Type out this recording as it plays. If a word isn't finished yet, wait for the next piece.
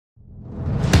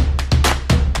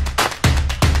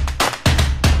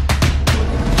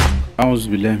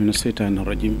aousubillahi min asheytaani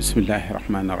irajim bismillahi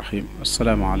rahmaani rahim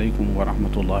asalaamaaleykum wa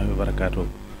rahmatullahi wa barakaatu.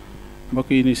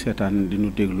 Mbokk yi ñuy seetaan di ñu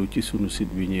déglu ci sunu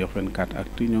site bi ñuy wax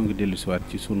 24actu ñoo ngi dellu siwaat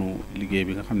ci sunu liggéey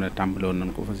bi nga xam ne tàmbale woon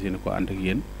nañ ko fas yéene ko ànd ak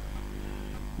yéen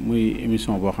muy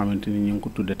émission boo xamante ni ñu ngi ko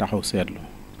tudde taxaw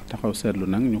seetlu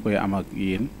nag ñu koy am ak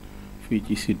yéen fii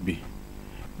ci site bi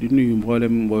di nuyu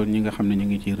mboolem ñi nga xam ne ñu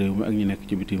ngi ci réew mi ak ñi nekk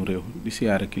ci bitim réew di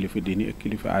siyaare kilifa diini ak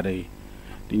kilifa aada yi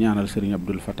di ñaanal Serigne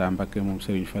Abdul Fatah Mbakke moom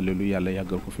Serigne Saliou yàlla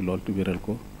yàggal ko fi lool te wéral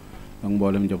ko ak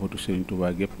mboolem njabootu Serigne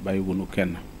Touba gépp bàyyiwunu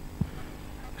kenn.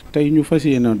 tey ñu fas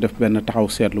yéene def benn taxaw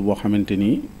seetlu boo xamante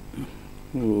ni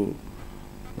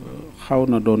xaw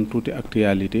na doon tuuti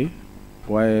actualité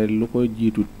waaye lu ko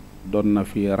jiitu doon na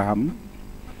fi raam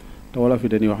te wala fi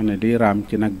dañuy wax ne di raam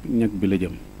ci ñag bi la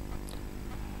jëm.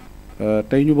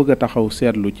 tey ñu bëgg a taxaw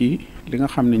seetlu ci li nga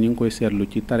xam ne ñu ngi koy seetlu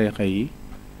ci tarixa yi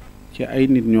ci ay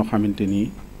nit ñoo xamante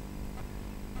ni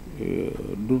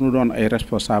du ñu doon ay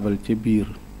responsable ci biir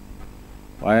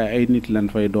waaye ay nit lañ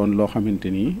fay doon loo xamante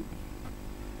ni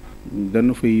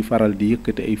dañu fay faral di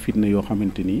yëkkati ay fitna yoo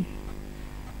xamante ni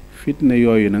fitna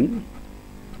yooyu nag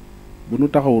bu ñu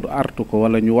taxawut artu ko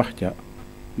wala ñu wax ca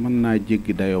mën naa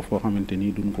jéggi dayoo foo xamante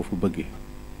ni duñ ko fa bëggee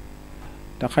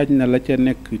te xaj na la ca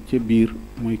nekk ca biir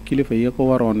mooy kilifa ya ko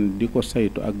waroon di ko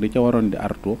saytu ak di ca waroon di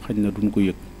artu xaj na duñ ko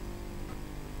yëg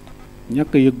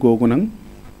ñàkk yëg googu nag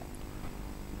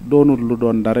doonul lu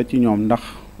doon dara ci ñoom ndax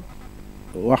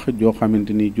wax joo xamante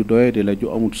ni ju doye di la ju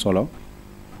amut solo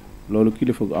loolu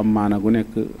kilifa gu am maana gu nekk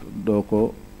doo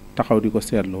ko taxaw di ko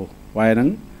seetloo waaye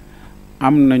nag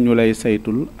am na ñu lay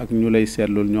saytul ak ñu lay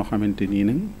seetlul ñoo xamante nii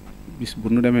nag bis bu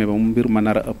nu demee ba mu mbir ma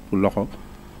nar a ëpp loxo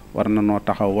war na noo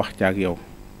taxaw wax ca ak yow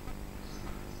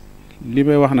li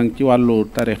may wax nag ci wàllu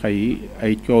tarixa yi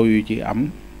ay coow yu ci am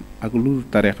ak lu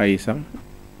tarixa yi sax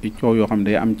ay coow yoo xam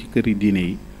day am ci këri diine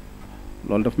yi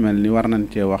loolu dafa mel ni war nañ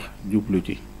cee wax jublu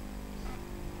ci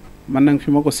man nag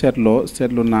fi ma ko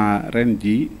seetlu naa ren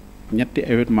ji ñetti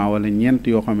événement wala ñeent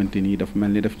yoo xamante ni dafa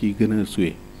mel ni daf ciy gën a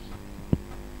suwe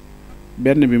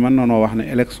benn bi mën noonoo wax ne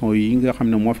élection yi nga xam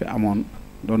ne moo fi amoon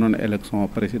doonoon élection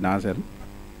présidentielle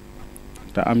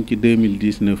te am ci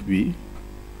 2019 bi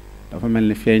dafa mel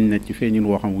ni feeñ na ci feeñin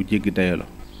woo xam wu jéggi dayo la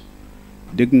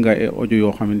dégg nga ay audio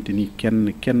yoo xamante ni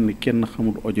kenn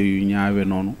xamul audio yu ñaawe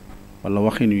noonu wala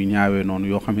waxin yu ñaawe noonu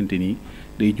yoo xamante ni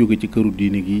day jóge ci këru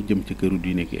diine gi jëm ci këru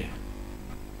diine gi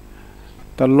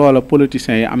te loola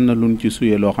politiciens yi am na luñ ci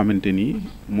suyee loo xamante ni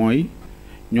mooy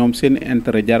ñoom seen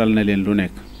intérêt jaral na leen lu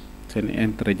nekk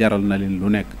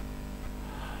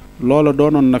loola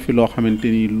doonoon na fi loo xamante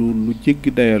ni lu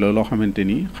jéggi dayo la loo xamante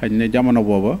ni xañ na jamono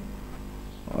booba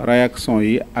réaction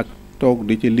yi ak toog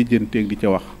di ca lijjanteeg di ca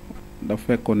wax dafa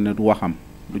fekkoon ne du waxam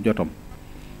du jotam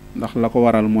ndax la ko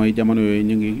waral mooy jamono yooyu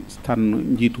ñu ngi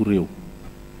tànn njiitu réew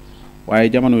waaye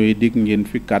jamono yooyu dégg ngeen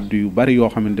fi kàddu yu bari yoo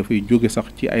xam ne dafay jóge sax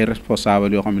ci ay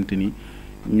responsable yoo xamante ni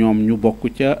ñoom ñu bokk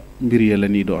ca mbir ya la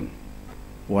ñuy doon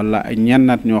wala ay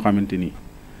ñennat ñoo xamante ni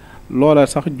loola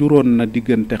sax juróon na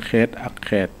diggante xeet ak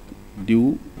xeet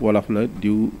diw wolof la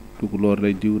diw tukulóor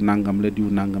la diw nangam la diw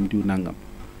nangam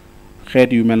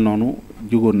xeet yu mel noonu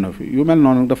jugoon na fi yu mel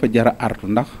noonu dafa jara artu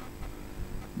ndax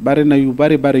bari na yu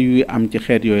bari yuy am ci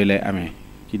xeet yooyu lay amee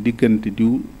ci diggante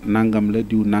diw nangam la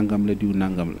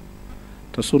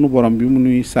te sunu borom bi mu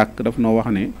nuy sàkk daf noo wax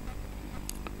ne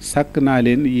sàkk naa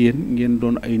leen yéen ngeen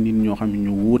doon ay nit ñoo xam ne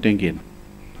ñu wuute ngeen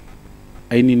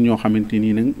ay nit ñoo xamante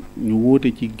nii nag ñu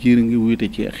wuute ci giir ngi wuute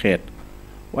ci xeet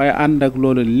waaye ànd ak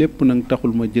loolu lépp nag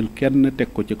taxul ma jël kenn teg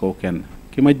ko ci kaw kenn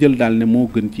ki ma jël daal ne moo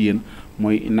gën ci yéen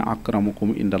mooy inna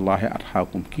akramakum indallahi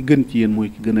atqaakum ki gën ci yéen mooy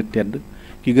ki gën a tedd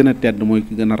ki gën a tedd mooy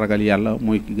ki gën a ragal yàlla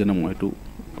mooy ki gën a moytu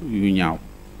yu ñaaw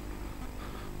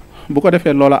bu ko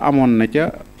defee loola amoon na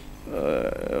ca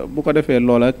bu ko defee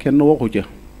loola kenn waxu ca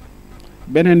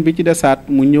beneen bi ci desaat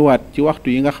mu ñëwaat ci waxtu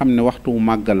yi nga xam ne waxtu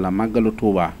màggal la màggalu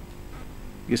Tuubaa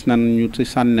gis nañ ñu ci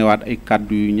sànnewaat ay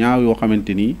kàddu yu ñaaw yoo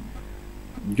xamante ni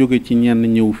jóge ci ñenn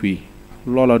ñëw fii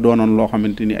loola doonoon loo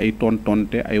xamante ni ay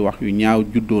tontonte ay wax yu ñaaw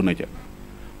juddoo na ca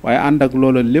waaye ànd ak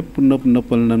loola lépp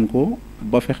nëppal nañ ko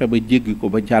ba fexe ba jéggi ko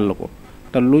ba jàll ko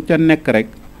te lu ca nekk rek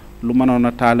lu mënoon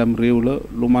a taalam réew la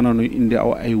lu mënoon a indi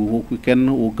aw ay wu kenn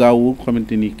wu gaaw wu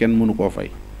xamante ni kenn mënu koo fay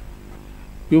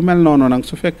yu mel noonu nag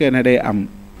su fekkee ne day am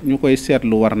ñu koy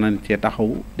seetlu war nañ cee taxaw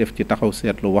def ci taxaw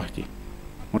seetlu wax ci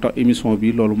moo tax émission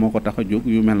bi loolu moo ko tax a jóg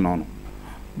yu mel noonu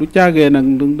du caagee nag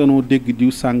dañoo dégg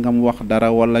diw sàngam wax dara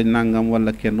wala nangam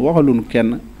wala kenn waxaluñu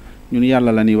kenn ñun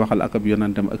yàlla la ñuy waxal ak ab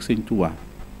yonantam ak sëñ Tuubaa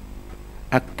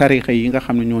ak tarixa yi nga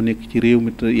xam ne ñoo nekk ci réew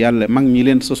mi te yàlla mag ñi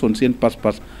leen sosoon seen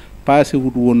pas-pas paase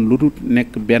wut woon lu dul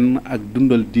nekk benn ak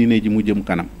dundal diine ji mu jëm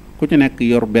kanam ku ci nekk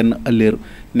yor benn ëllëer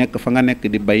nekk fa nga nekk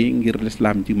di bay ngir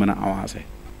lislaam ji mën a avancer.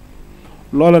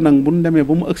 loola nag bu ñu demee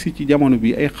ba mu agsi ci jamono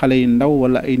bi ay xale yu ndaw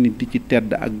wala ay nit di ci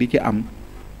tedd ak di ci am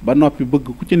ba noppi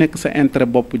bëgg ku ci nekk sa intérêt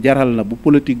bopp jaral na bu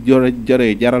politique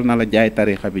joree jaral na la jaay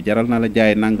tarixa bi, jaral na la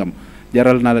jaay nangam,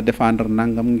 jaral na la défendre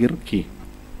nangam ngir kii.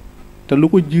 te lu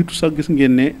ko jiitu sax gis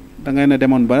ngeen ne da ngay na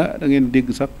demoon ba da ngeen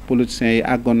dégg sax politiciens yi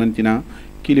àggoon nañ ci naa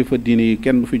kilifa diine yi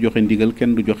kenn du fi joxe ndigal,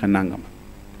 kenn du joxe nangam.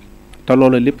 te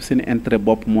loolu lépp seen intérêt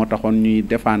bopp moo taxoon ñuy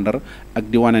défendre ak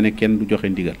di wane ne kenn du joxe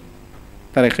ndigal.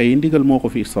 tarixa yi ndigal moo ko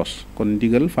fi sos, kon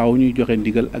ndigal faaw ñuy joxe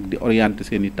ndigal ak di orienter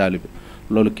seen i taalibe.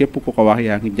 loolu képp ku ko wax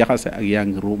yaa ngi jaxase ak yaa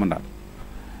ngi ruumandaal.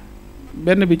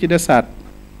 benn bi ci desaat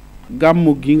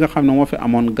gàmmu gi nga xam ne moo fi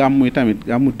amoon gàmmu yi tamit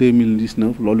gàmmu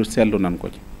 2019 loolu seetlu nañ ko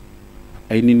ci.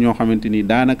 ay nit ñoo xamante ni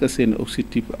daanaka seen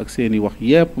objectif ak seen i wax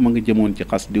yépp ma nga jëmoon ci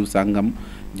xas diw sàngam,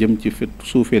 jëm ci fit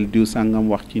suufeel diw sàngam,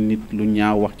 wax ci nit lu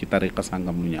ñaaw, wax ci tarixa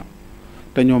sàngam lu ñaaw.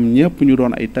 te ñoom ñépp ñu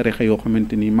doon ay tarixa yoo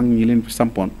xamante ni mag ñi leen fi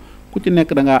sampoon ku ci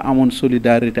nekk da ngaa amoon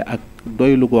solidarité ak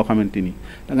doylu goo xamante ni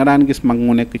da nga daan gis mag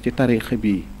mu nekk ci tarixa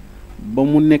bii ba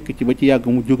mu nekk ci ba ci yàgg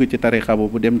mu jóge ci tarixa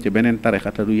boobu dem ci beneen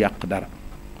tarixa te du yàq dara.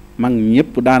 mag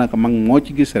ñépp daanaka mag moo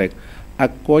ci gis rek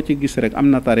ak koo ci gis rek am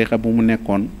na tarixa bu mu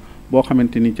nekkoon boo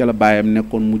xamante ni ca la baayam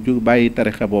nekkoon mu jóg bàyyi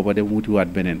tarixa booba dem wutiwaat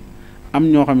beneen. am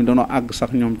ñoo xam ne dañoo àgg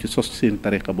sax ñoom ci sos seen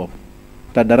tarixa bopp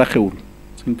te dara xewul.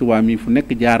 Sëñ Tuubaa mii fu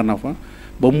nekk jaar na fa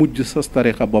ba mujj sos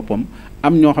tarixa boppam.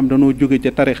 am ñoo xam dañoo jóge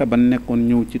ca tarixa ba nekkoon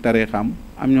ñëw ci tarixam,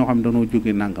 am ñoo xam dañoo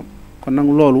jóge nangam. kon nag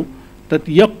loolu te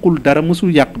yàqul dara,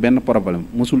 mësul yàq benn problème,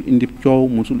 mësul indi coow,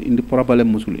 mësul indi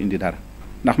problème, mësul indi dara.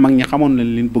 ndax mag ñi xamoon nañ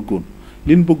liñ bëggoon.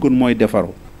 liñ bëggoon mooy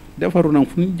defaru nag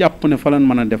fu ñu jàpp ne fa lañ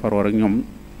mën a defaroo rek ñoom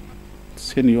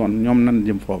seen yoon ñoom nan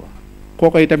jëm foofa.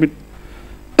 kookoy tamit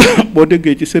boo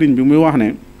déggee ci sëriñ bi muy wax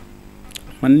ne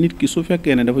man nit ki su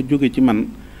fekkee ne dafa jóge ci man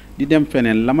di dem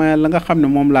feneen la nga xam ne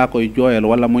moom laa koy jooyal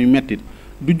wala muy mettit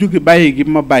du jóge bàyyi gi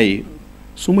ma bàyyi,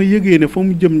 su ma yëgee ne fa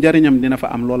mu jëm njariñam dina fa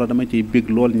am loola dama ciy bég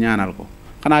lool ñaanal ko.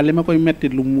 xanaa li ma koy mettit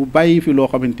lu mu bàyyi fi loo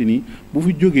xamante ni bu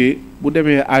fi jógee bu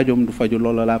demee aajoom du faju,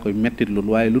 loola laa koy mettit lul,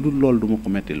 waaye lu dul loolu du ma ko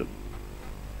metti lul.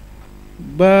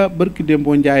 ba barki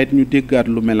démboo njaayit ñu déggaat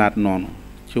lu melaat noonu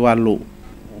ci wàllu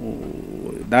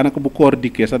daanaka bu koor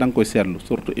dikkee sax da nga koy seetlu,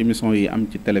 surtout émission yi am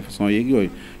ci télévision yeeg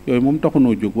yooyu moom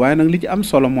taxunoo jóg. waaye nag li ci am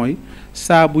solo mooy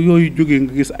saa bu yooyu jógee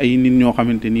nga gis ay nit ñoo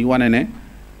xamante ni wane ne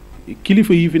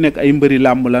kilifa yi fi nekk ay mbëri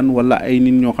làmb lan wala ay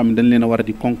nit ñoo xam ne dañ leen a war a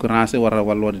di concurrencer wala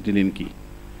di leen kii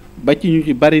ba ci ñu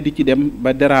ci bari di ci dem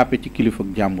ba déraper ci kilifa ak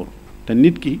jàmbur. te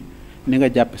nit ki ni nga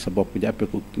jàppe sa bopp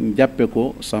jàppe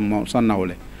ko sa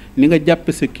nawle, ni nga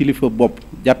jàppe sa kilifa bopp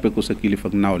jàppe ko sa kilifa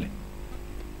ak nawle.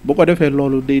 bu ko defee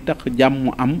loolu day tax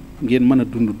jàmm am, ngeen mën a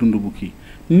dund bu kii.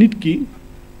 nit ki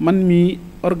man mi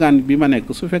organe bi ma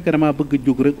nekk su fekkee damaa bëgg a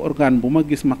jóg rek organe bu ma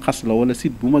gis ma xas la wala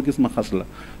site bu ma gis ma xas la,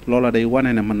 loola day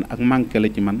wane ne man ak manqué la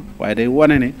ci man, waaye day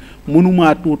wane ne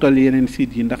mënumaa tuutal yeneen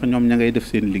site yi ndax ñoom ña ngay def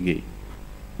seen liggéey.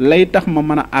 lay tax ma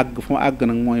mën a àgg fu ma àgg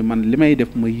nag mooy man li may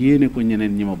def ma yéene ko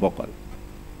ñeneen ñi ma bokkal.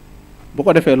 bu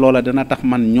ko defee loola dana tax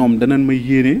man ñoom danañ ma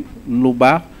yéene lu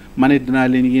baax, ma ne dinaa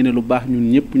leen yéene lu baax,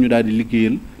 ñun ñëpp ñu daal di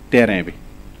liggéeyal terrain bi.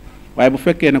 waaye bu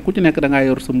fekkee ne ku ci nekk da ngaa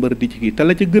yor sa mbër di ci kii te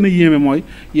la ca gën a yéeme mooy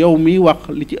yow miy wax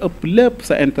li ci ëpp lépp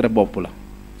sa intérêt bopp la,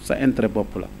 sa intérêt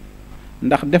bopp la.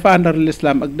 ndax défendre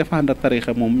l'islam ak défendre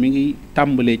tarixa moom mi ngi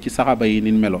tàmbalee ci saxaaba yi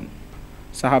ni meloon.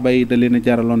 saxaaba yi da leen a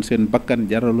jaraloon seen bakkan,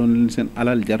 jaraloon leen seen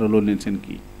alal, jaraloon leen seen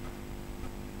kii.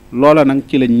 loola nag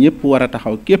ci la ñëpp war a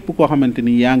taxaw. képp koo xamante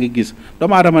ni yaa ngi gis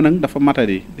doomu aadama nag dafa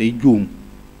matadi, day juum.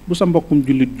 bu sa mbokkum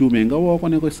jullit juumee nga woo ko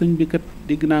ne ko sëñ bi kat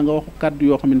dégg naa nga waxu kàddu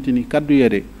yoo xamante ni kàddu ya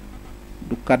de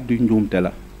du kàddu njuumte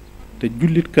la. te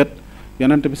jullit kat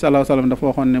yonent bi sallallahu alayhi wasallam dafa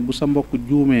waxoon ne bu sa mbokk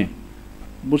juumee,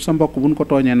 bu sa mbokk buñ ko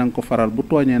tooñee na nga ko faral, bu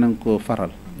tooñee na nga ko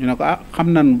faral. ñu ne ko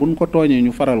xam nan buñ ko tooñee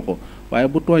ñu faral ko, waaye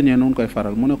bu tooñee nun koy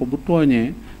faral. mu ne ko bu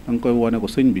tooñee da nga koy wone ko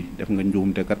sëñ bi def nga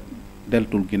njuumte kat,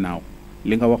 deltul ginnaaw,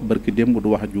 li nga wax barki démb du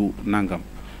wax ju nangam.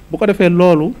 bu ko defee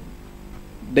loolu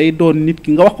day doon nit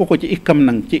ki nga wax ko ci ikkam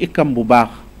nag, ci ikkam bu baax,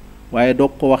 waaye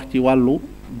doog ko wax ci wàllu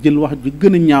jël wax ju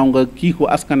gën a ñaaw nga kii ko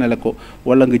askanale ko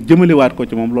wala nga jëmalewaat ko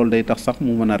ci moom. loolu day tax sax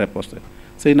mu mën a riposter.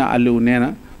 Seydina Aliou nee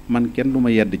na man kenn du ma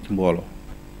yedd ci mbooloo.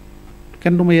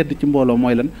 kenn du ma yedd ci mbooloo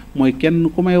mooy lan? mooy kenn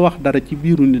ku may wax dara ci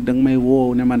biiru nit da nga may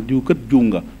woo ne man diw kat juum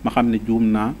nga, ma xam ne juum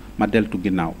naa, ma deltu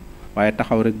ginnaaw. waaye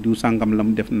taxaw rek diw sàngam la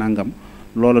mu def nangam,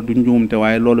 loola du njuumte,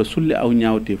 waaye loola sulli aw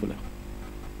ñaawteef la.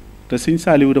 te Sëñ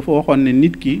Saliou dafa waxoon ne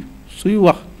nit ki suy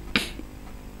wax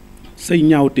say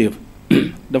ñaawteef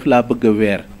daf laa bëgg a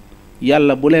weer.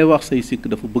 yàlla bu lay wax say sikk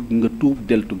dafa bëgg nga tuub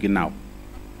deltu ginnaaw.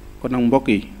 kon nag mbokk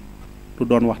yi du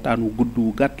doon waxtaan wu gudd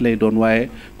wu gàtt lay doon, waaye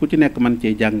ku ci nekk man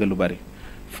cee jàng lu bari.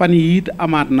 fan yi it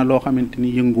amaat na loo xamante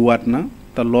ni yënguwaat na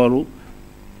te loolu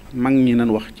mag ñi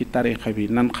nan wax ci tarixa bi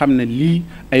nan xam ne lii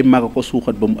ay mag a ko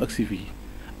suuxat ba mu agsi fii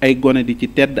ay gone di ci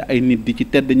tedd ay nit di ci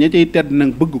tedd ña cay tedd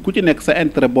nag bëgg ku ci nekk sa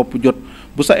intérêt bopp jot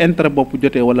bu sa intérêt bopp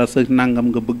jotee wala sa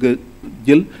nangam nga bëgg a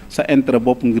jël sa intérêt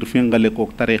bopp ngir féngale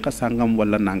kook tarixa sàngam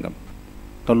wala nangam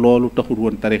te loolu taxul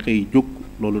woon tarixa yi jóg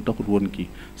loolu taxul woon kii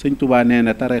sëñ Tuubaa nee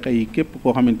na tarixa yi képp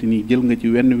koo xamante ni jël nga ci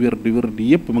wenn wérdi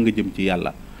yépp ma nga jëm ci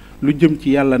yàlla lu jëm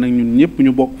ci yàlla nag ñun ñëpp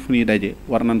ñu bokk fu ñuy daje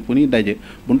war nañ fu ñuy daje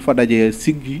buñ fa dajee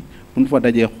siggi buñ fa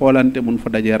dajee xoolante buñ fa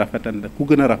dajee rafetante ku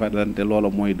gën a rafetante loola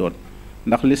mooy doon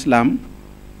ndax lislaam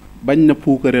bañ na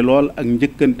puukare lool ak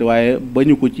njëkkante waaye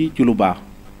bañu ko ci lu baax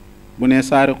bu ne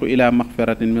saariqu ila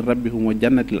maxfiratin min rabbihum wa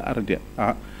jannatil ardi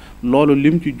loolu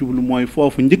lim ci jublu mooy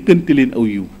foofu njëkkante leen aw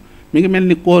yiw mi ngi mel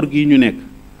ni koor gi ñu nekk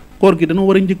koor gi dana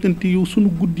war a njëkkante yiw sunu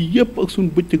guddi yépp ak sunu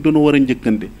bëccëg dana war a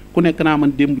njëkkante ku nekk naa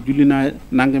man démb julli naa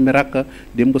nangami rakka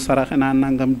démb saraxe naa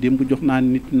nangam démb jox naa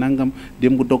nit nangam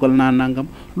démb dogal naa nangam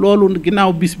loolu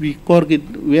ginnaaw bis bi koor gi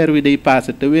weer wi day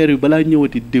paase te weer wi balaa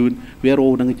ñëwati déwén weer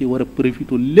woowu da nga ci war a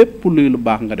profité lépp luy lu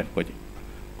baax nga def ko ci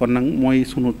kon nag mooy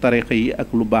sunu tarixa yi ak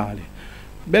lu baax li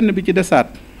benn bi ci desaat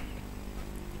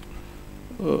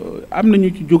am na ñu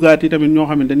ci jugaat yi tamit ñoo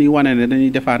xam ne dañuy wane ne dañuy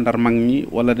défendre mag ñi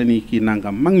wala dañuy kii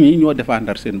nangam mag ñi ñoo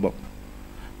défendre seen bopp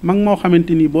mag moo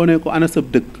xamante ni boo ne ko ana sab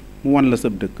dëkk mu wan la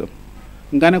sab dëkkam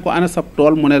nga ne ko ana sab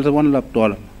tool mu ne la wan la ab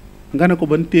toolam nga ne ko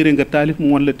ban téere nga taalif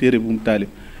mu wan la téere bu mu taalif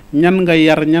ñan nga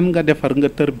yar ñan nga defar nga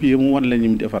tarbiye mu wan la ñu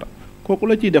mu defar kooku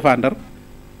la ciy défendre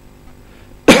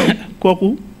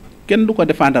kooku kenn du ko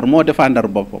défendre moo défendre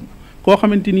boppam koo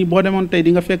xamante ni boo demoon tey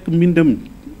di nga fekk mbindam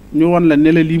ñu won la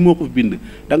ne la lii moo ko fi bind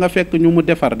da nga fekk ñu mu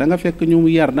defar da nga fekk ñu mu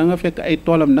yar da nga fekk ay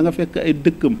toolam da nga fekk ay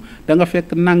dëkkam da nga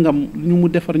fekk nangam ñu mu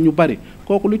defar ñu bari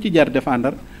kooku lu ci jar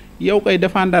défendre yow koy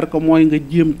défendre ko mooy nga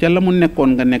jéem ca la mu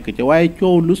nekkoon nga nekk ci waaye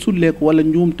coow lu sulleeku wala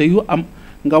njuumte yu am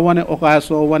nga wane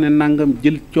occasion wane nangam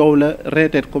jël coow la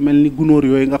reeteet ko mel ni gunóor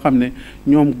yooyu nga xam ne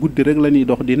ñoom guddi rek la ñuy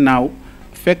dox di naaw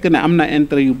fekk ne am na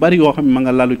intérêt yu bari yoo xam ne ma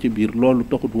nga lalu ci biir loolu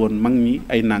taxut woon mag ñi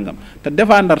ay nangam te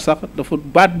défendre sax dafa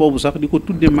baat boobu sax di ko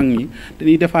tuddee mag ñi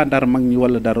dañuy défendre mag ñi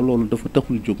wala dara loolu dafa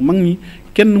taxul jóg mag ñi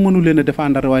kenn mënu leen a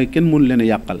défendre waaye kenn mënu leen a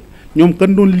yàqal ñoom kan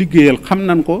doon liggéeyal xam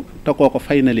nañ ko te kooko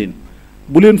fay na leen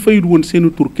bu leen fayut woon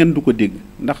seeni tur kenn du ko dégg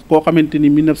ndax koo xamante ni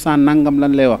 1900 nangam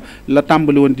lan lay wax la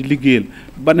tàmbali woon di liggéeyal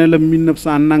ba ne la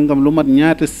 1900 nangam lu mat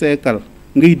ñaata seekal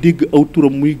ngay dégg aw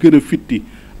turam muy gën a fitti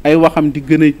ay waxam di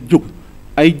gën a jóg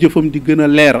ay jëfam di gën a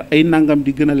leer ay nangam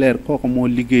di gën a leer kooku moo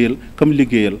liggéeyal kam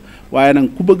liggéeyal waaye nag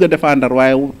ku bëgg a défendre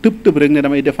waaye tëb rek ne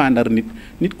damay défendre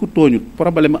nit ku tooñut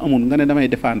problème amul nga ne damay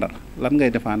défendre lan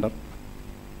ngay défendre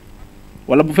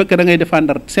wala bu fekkee da ngay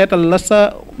défendre seetal la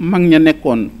sa mag ña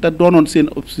nekkoon te doonoon seen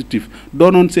objectif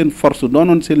doonoon seen force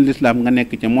doonoon seen lislaam nga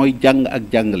nekk ci mooy jàng ak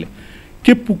jàngale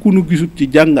képp ku nu gisut ci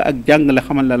jàng ak jàngale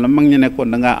xamal la mag ña nekkoon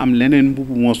da ngaa am leneen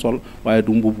mbubb moo sol waaye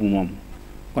du mbubb moom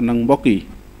kon nag mbokk yi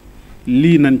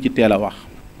lii nañ ci teel a wax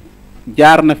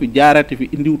jaar na fi jaarati fi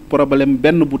indiwut problème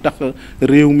benn bu tax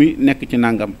réew mi nekk ci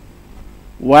nangam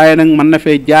waaye nag mën na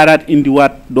fee jaaraat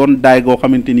indiwaat doon daay goo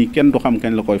xamante ni kenn du xam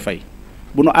kañ la koy fay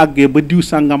bu nu àggee ba diw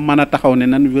sàngam mën a taxaw ne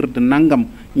nan wér de nangam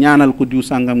ñaanal ko diw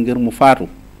sàngam ngir mu faatu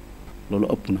loolu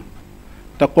ëpp na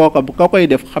te kooka bu ka koy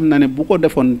def xam na ne bu ko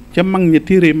defoon ca mag ña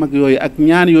téere mag yooyu ak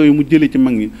ñaan yooyu mu jële ci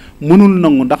mag ñi mënul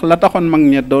nangu ndax la taxoon mag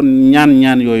ña doon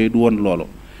ñaan yooyu du woon loolu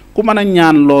ku mën a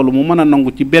ñaan loolu mu mën a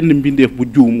nangu ci benn mbindeef bu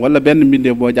juum wala benn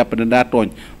mbindeef boo jàpp ne daa tooñ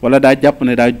wala daa jàpp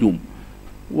ne daa juum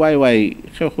waaye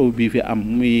xew-xew bii fi am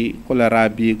muy choléra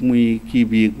bi muy kii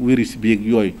bi virus bi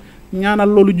yooyu ñaanal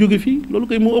loolu jóge fii loolu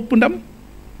koy moo ëpp ndam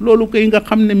loolu koy nga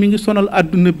xam ne mi ngi sonal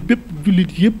àdduna bépp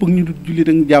jullit yëpp ak ñu dul jullit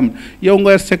ak jàmm yow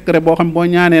nga secret boo xam boo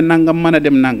ñaanee nangam mën a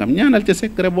dem nangam ñaanal ca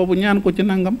secret boobu ñaan ko ci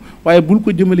nangam waaye bul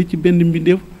ko jëmale ci benn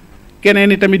mbindeef keneen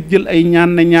ni tamit jël ay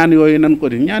ñaan ne ñaan yooyu nan ko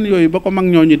di ñaan yooyu ba ko mag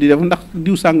ñooñu di def ndax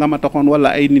diw sàngam a taxoon wala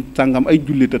ay nit sàngam ay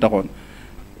jullit a taxoon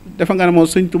dafa nga ne moo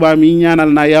sëñ Tuubaa mi ñaanal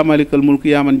naa yaa malikal mulk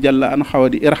yaa man jalla an xawa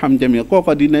di irham jamia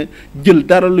kooko dina jël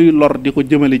dara luy lor di ko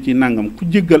jëmale ci nangam ku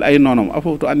jéggal ay noonam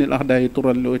afawtu anil ahdayi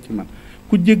tural li ci man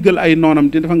ku jéggal ay noonam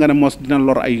di dafa nga ne moos dina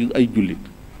lor ay jullit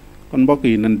kon mbokk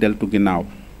yi nan deltu ginnaaw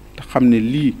te xam ne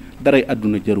lii daray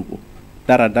àdduna jëru ko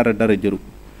dara jëru ko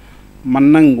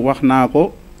man nag wax naa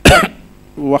ko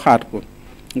waxaat ko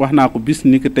wax naa ko bis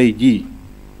ni ko tey jii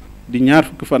di ñaar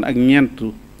fukki fan ak ñeent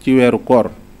ci weeru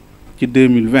koor ci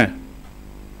 2020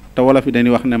 te wala fi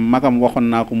dañuy wax ne magam waxoon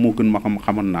naa ko moo gën ma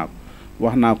xamoon naa ko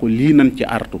wax naa ko lii nañ ci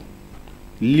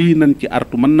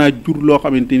artu mën naa jur loo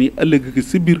xamante ni ëllëg ki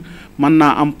si biir mën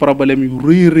naa am problème yu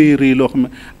rëy loo xam ne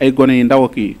ay gone yu ndaw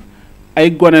ak yi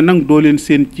ay gone nag doo leen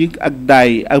seen ci ak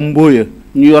daay ak mbooya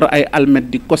ñu yor ay almet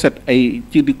di koset ay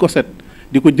ci di koset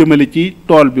di ko jëmale ci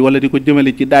tool bi wala di ko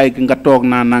jëmale ci daay gi nga toog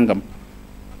naa nangam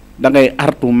da ngay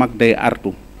artu mag day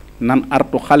artu nan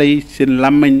artu xale yi seen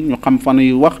làmmiñ ñu xam fan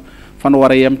yu wax fan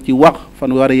war a yem ci wax fan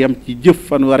war a yem ci jëf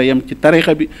fan war a yem ci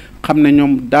tarixa bi xam ne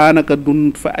ñoom daanaka dun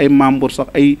fa ay membre sax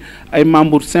ay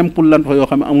membre simple lan fa yoo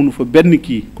xam ne amuñu fa benn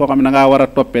kii koo xam ne da ngaa war a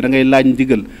toppee da ngay laaj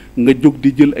ndigal nga jóg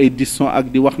di jël ay décision ak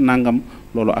di wax nangam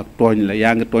loolu ak tooñ la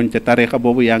yaa ngi tooñ ca tarixa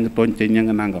boobu yaa ngi tooñ ca ña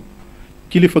nga nangam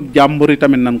kilifa ak jàmbur yi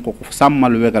tamit nan ko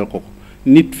sàmmal wegal ko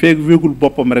nit feeg wégul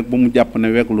boppam rek ba mu jàpp ne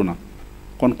weglu na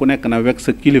kon ku nekk na weg sa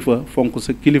kilifa fonk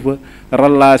sa kilifa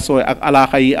relation ak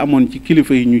alaaxa yi amoon ci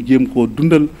kilifa yi ñu jéem koo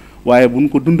dundal waaye buñ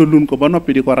ko dundalun ko ba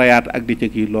noppi di ko rayaat ak di ca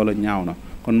kii loola ñaaw na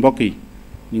kon mbokk yi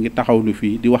ñu ngi taxawlu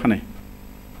fii di wax ne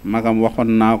magam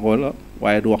waxoon naa ko la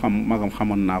waaye du waxam magam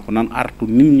xamoon naa ko nan artu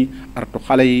nit ñi artu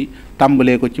xale yi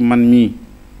tàmbalee ko ci man mii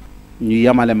ñu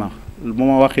yemale ma bu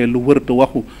ma waxee lu wërta wax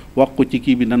ko ci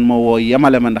kii bi nan ma woo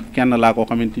yemale ma ndax kenn laa koo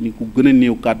xamante ni ku gën a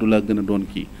néew kàddu laa gën a doon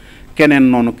kii keneen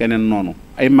noonu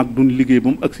ay mag duñ liggéey ba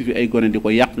mu agsi fi ay gone di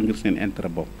ko yàq ngir seen intérêt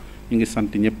bopp ñu ngi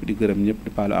sant ñëpp di gërëm ñëpp di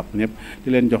baalu ak ñëpp di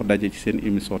leen jox daje ci seen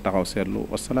émission taxaw seetlu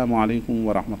wasalaamaaleykum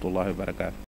wa rahmatullahi wa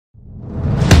barakaatu